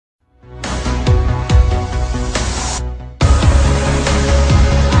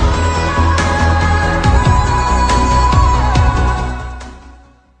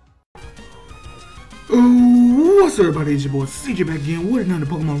What's up, everybody? It's your boy CJ back again with another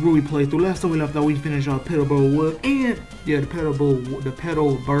Pokemon Ruby playthrough. Last time we left off, we finished our Petalburg Wood and the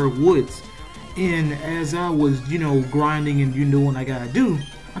Petalburg Woods. And as I was, grinding and doing what I gotta do,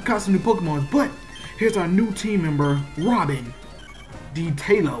 I caught some new Pokemon. But here's our new team member, Robin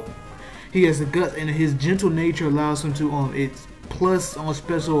Talo. He has a gut, and his gentle nature allows him to it's plus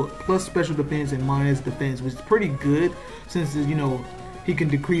special defense and minus defense, which is pretty good since he can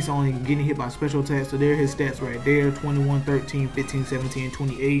decrease on getting hit by special attacks. So there are his stats right there: 21, 13, 15, 17,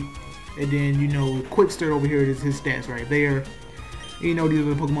 28. And then Quickster over here is his stats right there. These are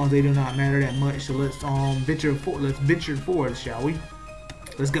the Pokemon, they do not matter that much. So let's venture forward, shall we?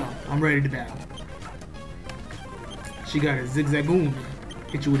 Let's go. I'm ready to battle. She got a Zigzagoon.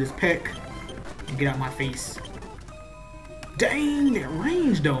 Hit you with his peck and get out my face. Dang, that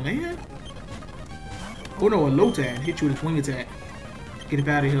range though, man. Oh no, a Lotad. Hit you with his wing attack. Get up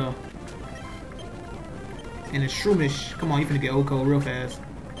out of here. And a Shroomish. Come on, you finna get Oko real fast.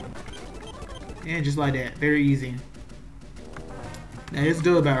 And just like that. Very easy. Now this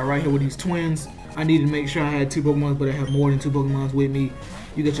dub battle right here with these twins. I needed to make sure I had two Pokemon, but I have more than two Pokemon with me.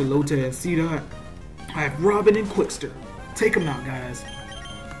 You got your Lotad and C-Dot. I have Robin and Quickster. Take them out, guys.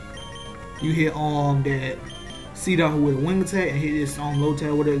 You hit that C-Dot with a wing attack and hit this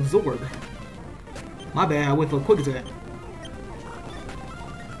Lotad with an Absorb. My bad, I went for a quick attack.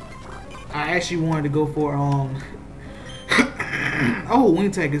 I actually wanted to go for oh, wing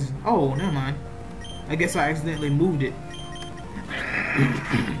attack is, oh, never mind. I guess I accidentally moved it.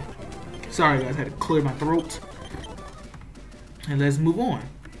 Sorry guys, I had to clear my throat. And let's move on.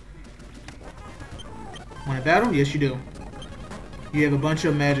 Want to battle? Yes, you do. You have a bunch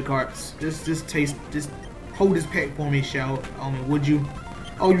of Magikarps. Just hold this pack for me, shout. Would you?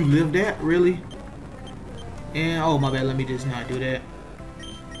 Oh, you lived that? Really? And oh my bad, let me just not do that.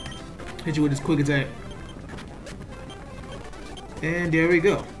 Hit you with this quick attack. And there we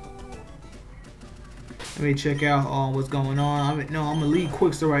go. Let me check out what's going on. I'm gonna leave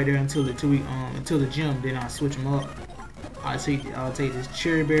Quickster right there until the gym. Then I'll switch them up. I'll take this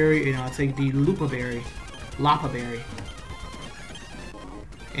Cherry Berry and I'll take the Lapa Berry.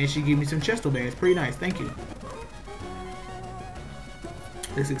 And she gave me some Chesto Berries. Pretty nice. Thank you.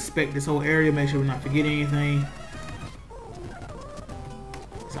 Let's inspect this whole area. Make sure we're not forgetting anything.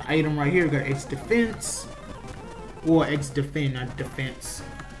 It's an item right here. We got X Defense. Or X Defend, not Defense.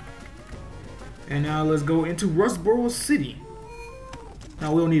 And now let's go into Rustboro City.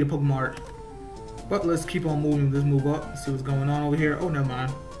 Now we don't need a Pokemon art. But let's keep on moving. Let's move up. See what's going on over here. Oh, never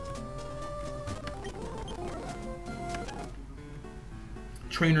mind.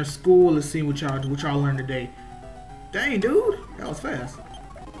 Trainer school. Let's see what y'all learned today. Dang, dude. That was fast.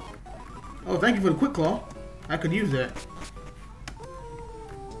 Oh, thank you for the Quick Claw. I could use that.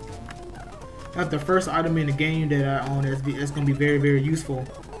 That's the first item in the game that I own. It's going to be very, very useful.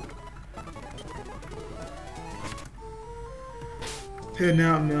 And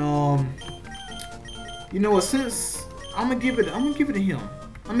now, you know what? Since I'm gonna give it to him. I'm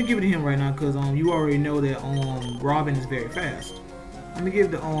gonna give it to him right now because you already know that Robin is very fast. I'm gonna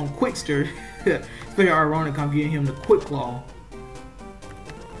give the Quickster. It's very ironic I'm getting him the Quick Claw.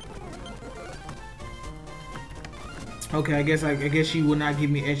 Okay, I guess she will not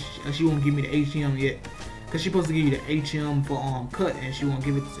give me she won't give me the HM yet, cause she's supposed to give you the HM for cut, and she won't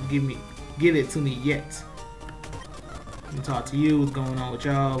give it to me yet. Let me talk to you. What's going on with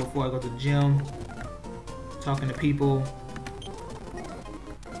y'all before I go to the gym? Talking to people.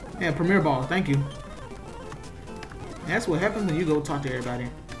 Yeah, Premier Ball. Thank you. That's what happens when you go talk to everybody.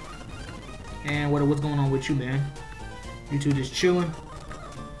 And what's going on with you, man? You two just chilling.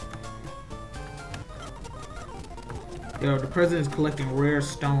 Yo, the president is collecting rare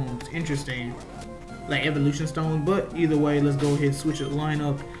stones. Interesting. Like evolution stones. But either way, let's go ahead and switch the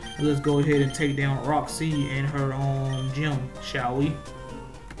lineup. And let's go ahead and take down Roxy and her gym, shall we?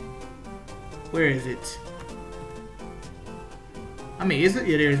 Where is it? Is it?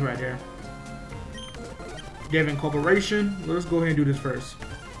 Yeah, there it is right there. Devon Corporation. Let's go ahead and do this first.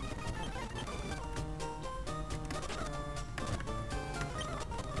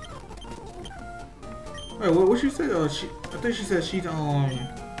 Wait, what she said? I think she said she's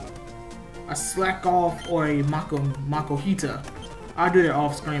a slack off or a Makohita. I'll do that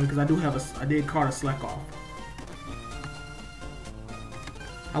off screen because I did call a slack off.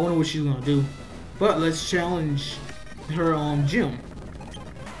 I wonder what she's gonna do. But let's challenge her gym.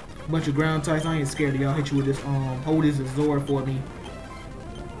 Bunch of ground types. I ain't scared of y'all. Hit you with this hold this Absorb for me.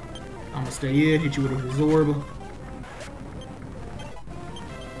 I'ma stay in, hit you with a Absorb.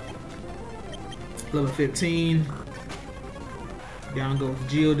 Level 15. Down goes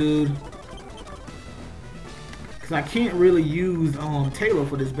Geodude. Cause I can't really use Taylor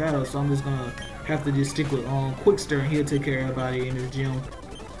for this battle, so I'm just gonna have to just stick with Quickster, and he'll take care of everybody in this gym.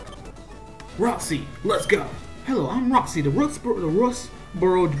 Roxy, let's go. Hello, I'm Roxy, the Rustboro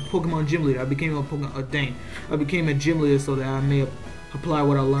Pokemon Gym Leader. I became I became a gym leader so that I may apply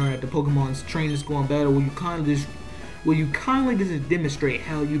what I learned at the Pokemon's training school and battle. Will you kindly just demonstrate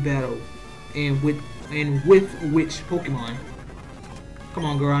how you battle and with which Pokemon? Come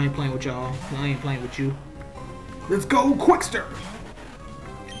on, girl, I ain't playing with y'all. I ain't playing with you. Let's go, Quickster!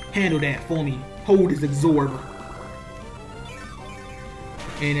 Handle that for me. Hold his Absorb.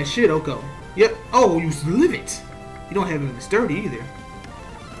 And that shit, Oko. Yep. Oh, you live it. You don't have anything sturdy either.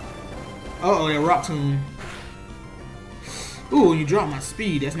 Uh oh, that Rock Tomb. Ooh, you dropped my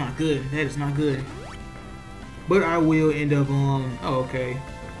speed. That's not good. That is not good. But I will end up on. Oh, okay.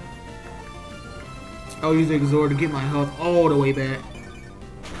 I'll use the Exort to get my health all the way back.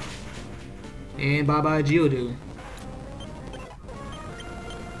 And bye bye, Geodude.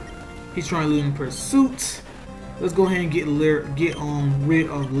 He's trying to lose Pursuit. Let's go ahead and get rid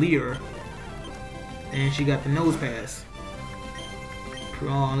of Leer. And she got the Nose Pass.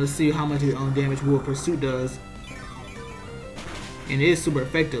 Let's see how much damage Will Pursuit does. And it is super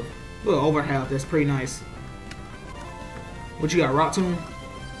effective. Well, over half. That's pretty nice. What you got, Rock Tomb?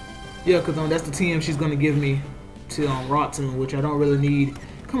 Yeah, because that's the TM she's going to give me to Rock Tomb, which I don't really need.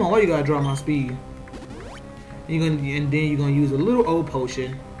 Come on, why you got to drop my speed? And then you're going to use a little old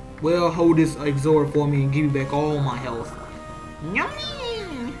potion. Well, hold this Exort for me and give you back all my health.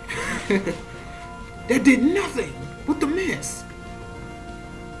 Yummy! That did nothing! What the mess?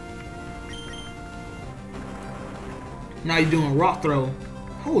 Now you're doing Rock Throw.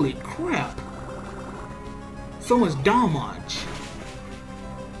 Holy crap! So much damage.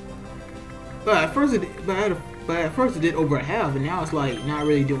 But at first it did over half, and now it's like not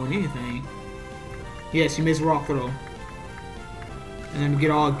really doing anything. Yes, you missed Rock Throw. And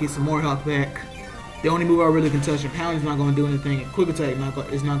then get some more health back. The only move I really can touch, and Pound is not going to do anything. Quick Attack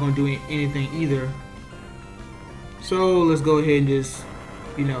is not going to do anything either. So let's go ahead and just,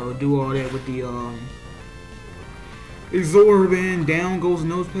 do all that with the Absorb, and down goes the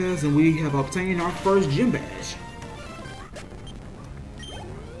Nose Pass, and we have obtained our first gym badge.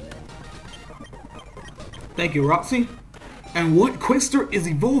 Thank you, Roxy. And what Quickster is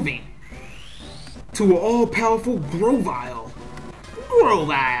evolving to an all-powerful Grovyle.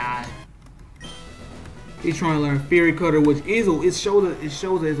 Grovyle. He's trying to learn Fury Cutter, which is it shows that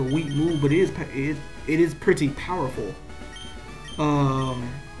it's a weak move, but it is pretty powerful.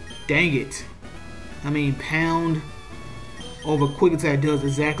 Dang it. I mean, Pound over Quick Attack does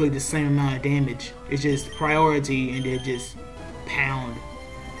exactly the same amount of damage. It's just priority and then just Pound.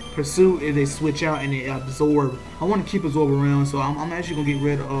 Pursuit is they switch out and they Absorb. I want to keep Absorb around, so I'm actually gonna get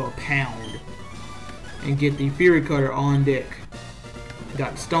rid of Pound and get the Fury Cutter on deck.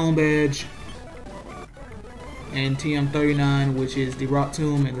 Got the Stone Badge and TM39, which is the Rock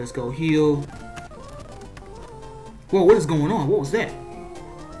Tomb, and let's go heal. Whoa, what is going on? What was that?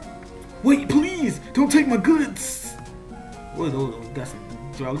 Wait, please! Don't take my goods! What are those? Got some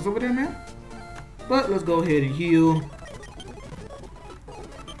drugs over there, man? But let's go ahead and heal.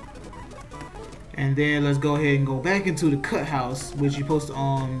 And then let's go ahead and go back into the cut house, which you're supposed to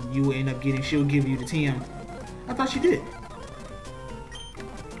you will end up getting. She'll give you the TM. I thought she did.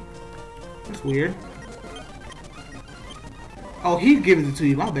 That's weird. Oh, he gives it to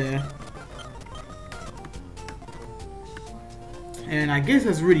you. My bad. And I guess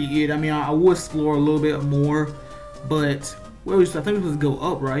that's really it. I mean, I would explore a little bit more, but where was I think we supposed to go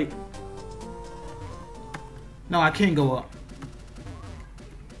up, right? No, I can't go up.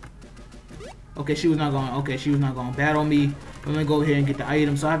 Okay, she was not going. Okay, she was not going to battle me. I'm gonna go ahead and get the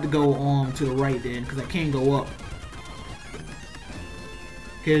item, so I have to go to the right then, because I can't go up.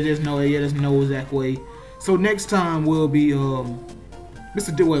 Okay, there's no exact way. So next time will be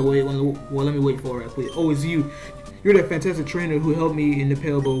Mr. Wait. Well, let me wait for it real quick. Oh, it's you. You're that fantastic trainer who helped me in the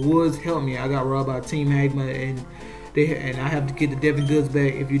Pebble Woods. Help me. I got robbed by Team Magma, and I have to get the Devin goods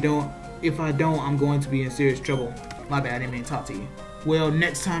back. If I don't, I'm going to be in serious trouble. My bad, I didn't mean to talk to you. Well,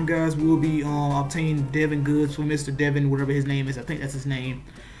 next time, guys, we'll be obtaining Devin goods from Mr. Devin, whatever his name is. I think that's his name.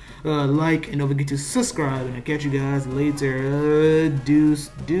 Like and don't forget to subscribe, and I'll catch you guys later.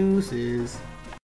 Deuces.